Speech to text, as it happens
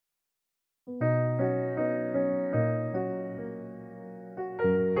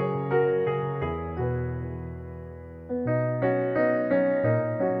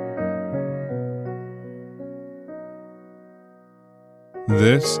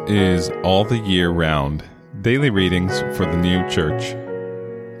This is All the Year Round, daily readings for the new church.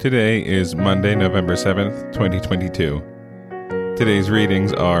 Today is Monday, November 7th, 2022. Today's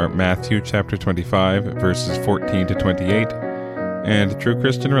readings are Matthew chapter 25, verses 14 to 28, and True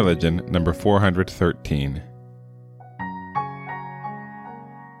Christian Religion, number 413.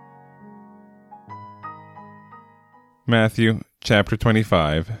 Matthew chapter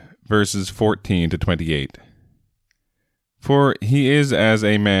 25, verses 14 to 28. For he is as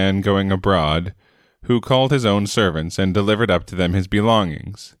a man going abroad, who called his own servants and delivered up to them his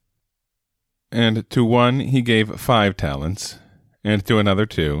belongings. And to one he gave 5 talents, and to another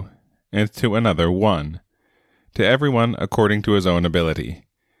 2, and to another 1, to every one according to his own ability.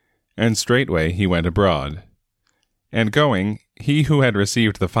 And straightway he went abroad. And going, he who had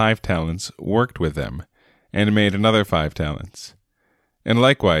received the 5 talents worked with them, and made another 5 talents. And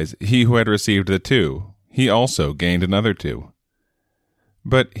likewise he who had received the 2, he also gained another 2.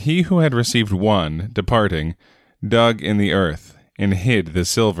 But he who had received 1, departing, dug in the earth, and hid the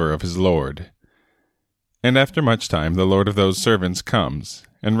silver of his lord. And after much time the lord of those servants comes,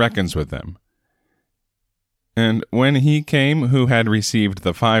 and reckons with them. And when he came who had received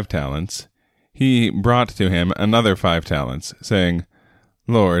the 5 talents, he brought to him another 5 talents, saying,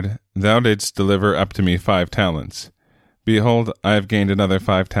 Lord, thou didst deliver up to me 5 talents. Behold, I have gained another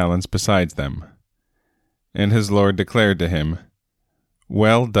 5 talents besides them. And his lord declared to him,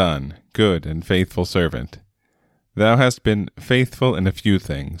 Well done, good and faithful servant. Thou hast been faithful in a few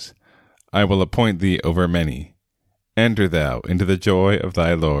things. I will appoint thee over many. Enter thou into the joy of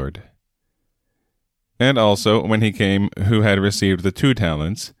thy Lord. And also, when he came who had received the 2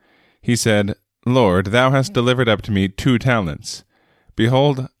 talents, he said, Lord, thou hast delivered up to me 2 talents.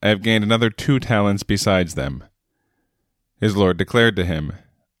 Behold, I have gained another 2 talents besides them. His lord declared to him,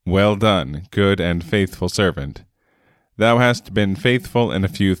 Well done, good and faithful servant. Thou hast been faithful in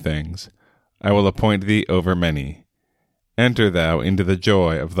a few things. I will appoint thee over many. Enter thou into the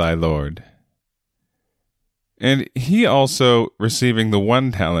joy of thy Lord. And he also, receiving the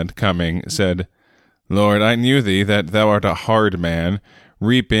 1 talent coming, said, Lord, I knew thee that thou art a hard man,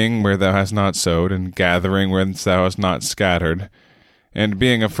 reaping where thou hast not sowed, and gathering whence thou hast not scattered. And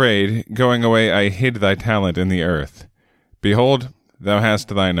being afraid, going away, I hid thy talent in the earth. Behold, thou hast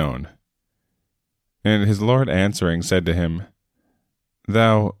thine own. And his lord answering said to him,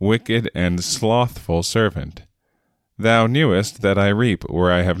 Thou wicked and slothful servant, thou knewest that I reap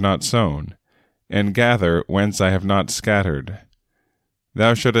where I have not sown, and gather whence I have not scattered.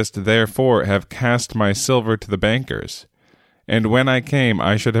 Thou shouldest therefore have cast my silver to the bankers, and when I came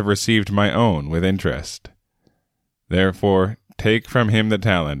I should have received my own with interest. Therefore take from him the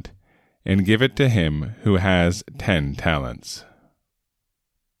talent, and give it to him who has 10 talents.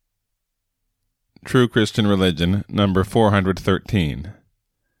 True Christian Religion, number 413.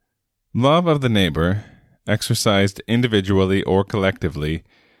 Love of the neighbor, exercised individually or collectively,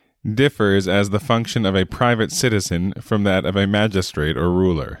 differs as the function of a private citizen from that of a magistrate or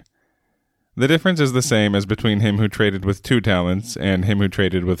ruler. The difference is the same as between him who traded with 2 talents and him who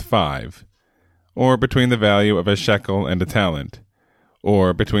traded with 5, or between the value of a shekel and a talent,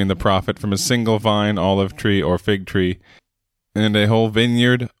 or between the profit from a single vine, olive tree, or fig tree, and a whole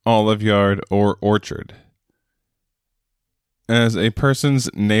vineyard, olive yard, or orchard. As a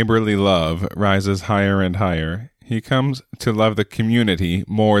person's neighborly love rises higher and higher, he comes to love the community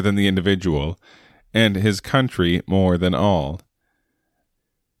more than the individual, and his country more than all.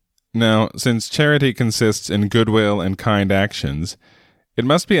 Now, since charity consists in goodwill and kind actions, it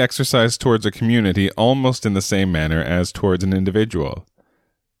must be exercised towards a community almost in the same manner as towards an individual,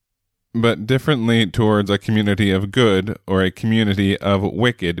 but differently towards a community of good or a community of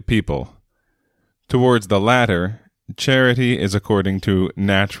wicked people. Towards the latter, charity is according to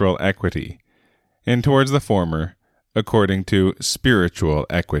natural equity, and towards the former, according to spiritual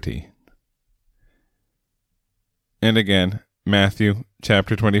equity. And again, Matthew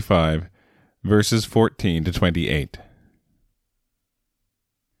chapter 25, verses 14 to 28.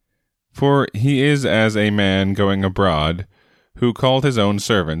 For he is as a man going abroad, who called his own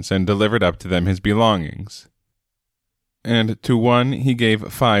servants and delivered up to them his belongings. And to one he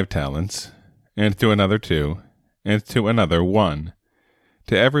gave 5 talents, and to another 2, and to another 1,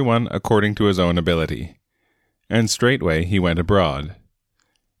 to every one according to his own ability. And straightway he went abroad.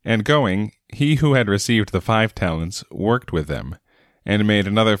 And going, he who had received the 5 talents worked with them, and made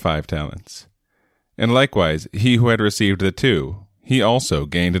another 5 talents. And likewise he who had received the 2, he also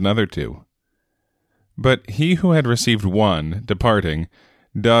gained another 2. But he who had received 1, departing,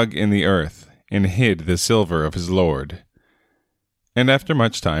 dug in the earth, and hid the silver of his lord. And after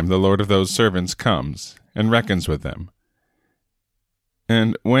much time the lord of those servants comes, and reckons with them.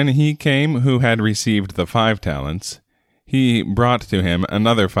 And when he came who had received the 5 talents, he brought to him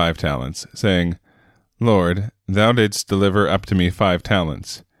another 5 talents, saying, Lord, thou didst deliver up to me 5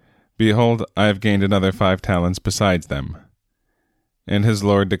 talents. Behold, I have gained another 5 talents besides them. And his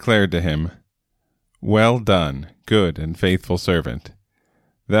Lord declared to him, Well done, good and faithful servant.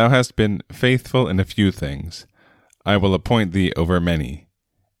 Thou hast been faithful in a few things. I will appoint thee over many.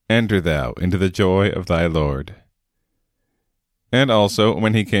 Enter thou into the joy of thy Lord. And also,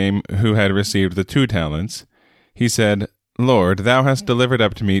 when he came who had received the 2 talents, he said, Lord, thou hast delivered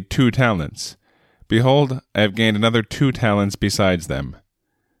up to me 2 talents. Behold, I have gained another 2 talents besides them.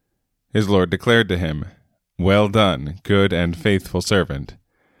 His Lord declared to him, Well done, good and faithful servant.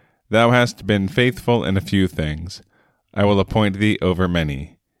 Thou hast been faithful in a few things. I will appoint thee over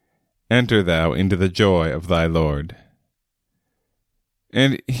many. Enter thou into the joy of thy Lord.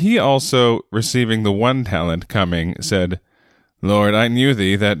 And he also, receiving the 1 talent coming, said, Lord, I knew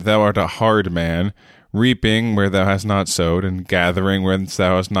thee that thou art a hard man, reaping where thou hast not sowed, and gathering whence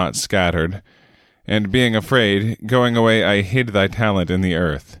thou hast not scattered. And being afraid, going away, I hid thy talent in the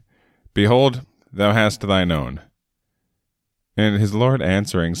earth. Behold, thou hast thine own. And his Lord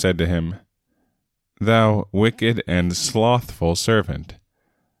answering said to him, Thou wicked and slothful servant,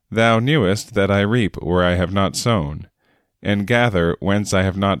 thou knewest that I reap where I have not sown, and gather whence I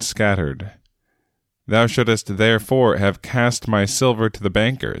have not scattered. Thou shouldest therefore have cast my silver to the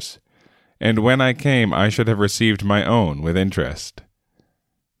bankers, and when I came I should have received my own with interest.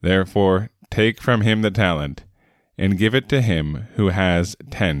 Therefore take from him the talent, and give it to him who has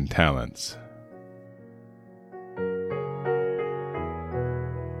 10 talents.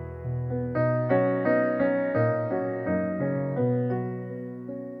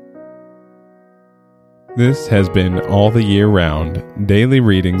 This has been All the Year Round, daily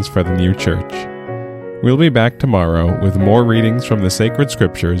readings for the New Church. We'll be back tomorrow with more readings from the sacred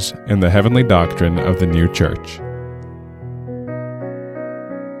scriptures and the heavenly doctrine of the New Church.